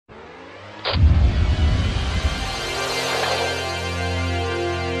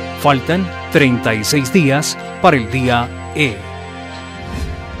Faltan 36 días para el día E.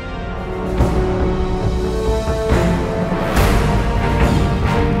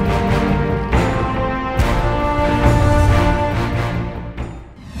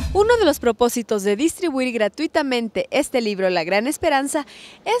 Uno de los propósitos de distribuir gratuitamente este libro La Gran Esperanza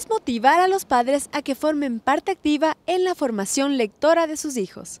es motivar a los padres a que formen parte activa en la formación lectora de sus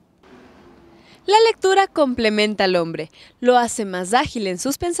hijos. La lectura complementa al hombre, lo hace más ágil en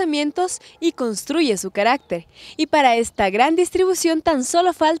sus pensamientos y construye su carácter. Y para esta gran distribución tan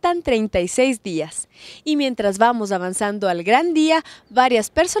solo faltan 36 días. Y mientras vamos avanzando al gran día,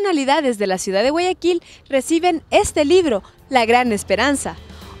 varias personalidades de la ciudad de Guayaquil reciben este libro, La Gran Esperanza.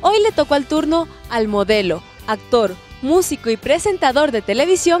 Hoy le tocó el turno al modelo, actor, músico y presentador de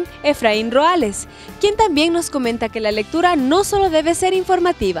televisión Efrain Ruales, quien también nos comenta que la lectura no solo debe ser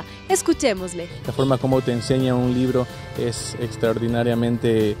informativa. Escuchémosle. La forma como te enseña un libro es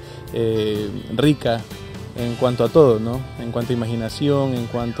extraordinariamente rica en cuanto a todo, ¿no? En cuanto a imaginación, en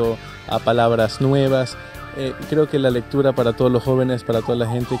cuanto a palabras nuevas. Creo que la lectura para todos los jóvenes, para toda la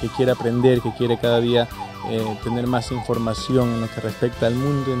gente que quiere aprender, que quiere cada día tener más información en lo que respecta al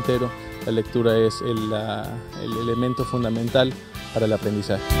mundo entero, la lectura es el elemento fundamental para el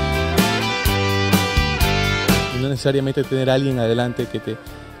aprendizaje. No necesariamente tener a alguien adelante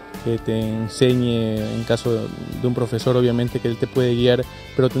que te enseñe, en caso de un profesor obviamente que él te puede guiar,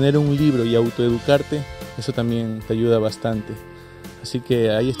 pero tener un libro y autoeducarte, eso también te ayuda bastante. Así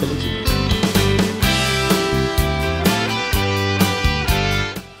que ahí está el éxito.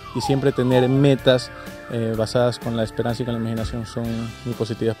 Y siempre tener metas basadas con la esperanza y con la imaginación son muy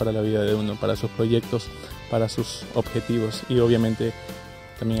positivas para la vida de uno, para sus proyectos, para sus objetivos y obviamente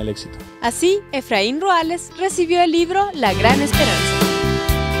también el éxito. Así, Efrain Ruales recibió el libro La Gran Esperanza.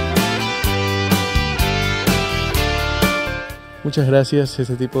 Muchas gracias.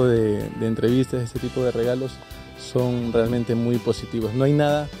 Este tipo de entrevistas, este tipo de regalos son realmente muy positivos. No hay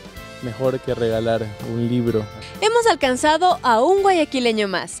nada mejor que regalar un libro. Hemos alcanzado a un guayaquileño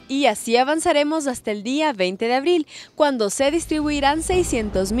más y así avanzaremos hasta el día 20 de abril, cuando se distribuirán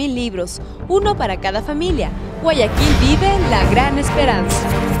 600.000 libros, uno para cada familia. Guayaquil vive la gran esperanza.